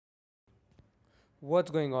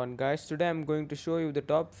What's going on, guys? Today I'm going to show you the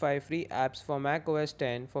top 5 free apps for macOS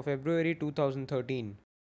 10 for February 2013.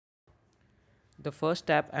 The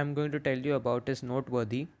first app I'm going to tell you about is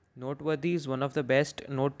Noteworthy. Noteworthy is one of the best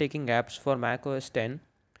note taking apps for macOS 10.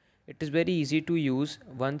 It is very easy to use.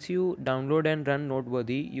 Once you download and run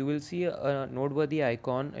Noteworthy, you will see a Noteworthy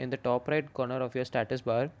icon in the top right corner of your status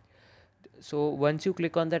bar. So once you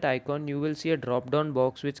click on that icon, you will see a drop down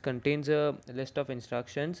box which contains a list of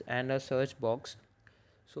instructions and a search box.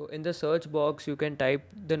 So in the search box, you can type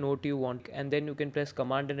the note you want and then you can press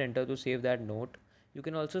command and enter to save that note. You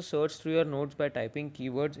can also search through your notes by typing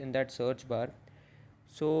keywords in that search bar.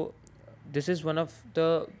 So this is one of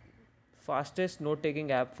the fastest note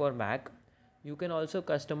taking app for Mac. You can also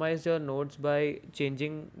customize your notes by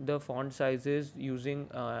changing the font sizes using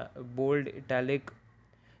bold, italic.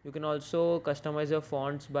 You can also customize your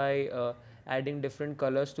fonts by adding different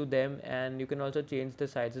colors to them, and you can also change the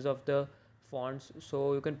sizes of the fonts,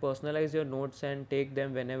 so you can personalize your notes and take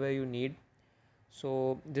them whenever you need.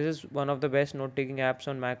 So this is one of the best note taking apps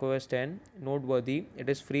on macOS 10, Noteworthy. It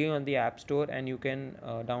is free on the App Store and you can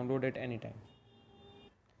download it anytime.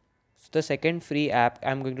 So the second free app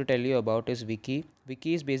I'm going to tell you about is Wiki.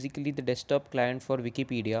 Wiki is basically the desktop client for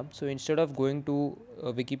Wikipedia. So instead of going to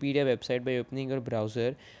a Wikipedia website by opening your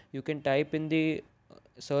browser, you can type in the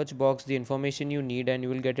search box the information you need and you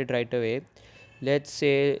will get it right away. Let's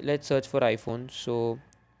search for iPhone. So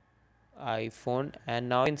iPhone, and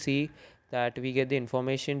now you can see that we get the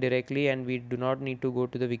information directly and we do not need to go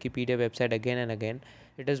to the Wikipedia website again and again.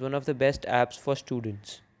 It is one of the best apps for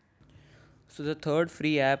students. So the third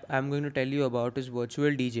free app I'm going to tell you about is Virtual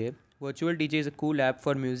DJ. Virtual DJ is a cool app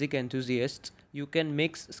for music enthusiasts. You can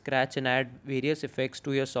mix, scratch and add various effects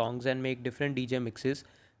to your songs and make different DJ mixes.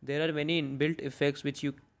 There are many inbuilt effects which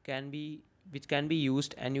can be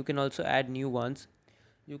used, and you can also add new ones.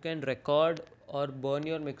 You can record or burn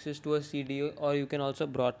your mixes to a CD, or you can also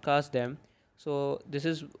broadcast them. So this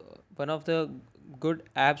is one of the good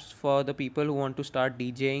apps for the people who want to start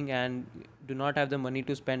DJing and do not have the money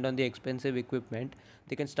to spend on the expensive equipment.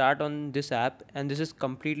 They can start on this app, and this is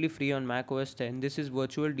completely free on Mac OS 10. This is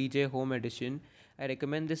Virtual DJ Home Edition. I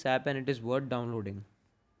recommend this app and it is worth downloading.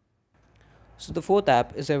 So the fourth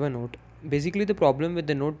app is Evernote. Basically, the problem with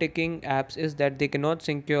the note-taking apps is that they cannot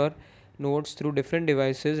sync your notes through different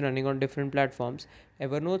devices running on different platforms.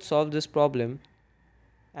 Evernote solves this problem,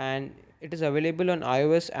 and it is available on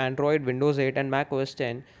iOS, Android, Windows 8 and Mac OS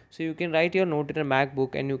 10. So you can write your note in a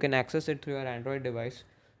MacBook and you can access it through your Android device.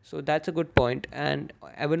 So that's a good point. And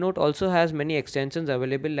Evernote also has many extensions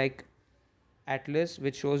available like Atlas,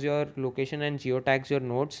 which shows your location and geotags your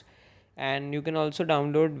notes. And you can also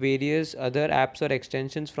download various other apps or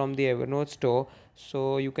extensions from the Evernote store,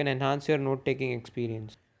 so you can enhance your note taking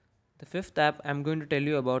experience. The fifth app I'm going to tell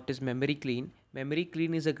you about is Memory Clean. Memory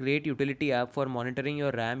Clean is a great utility app for monitoring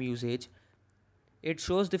your RAM usage. It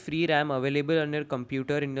shows the free RAM available on your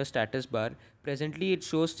computer in your status bar. Presently, it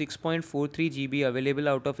shows 6.43 GB available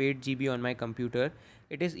out of 8 GB on my computer.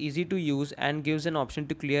 It is easy to use and gives an option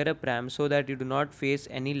to clear up RAM so that you do not face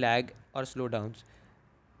any lag or slowdowns.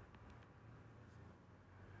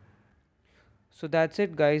 So that's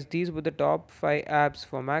it, guys. These were the top 5 apps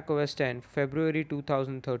for macOS 10 February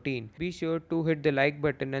 2013. Be sure to hit the like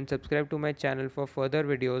button and subscribe to my channel for further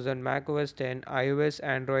videos on macOS 10, iOS,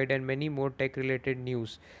 Android and many more tech related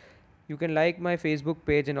news. You can like my Facebook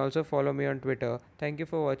page and also follow me on Twitter. Thank you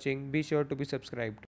for watching. Be sure to be subscribed.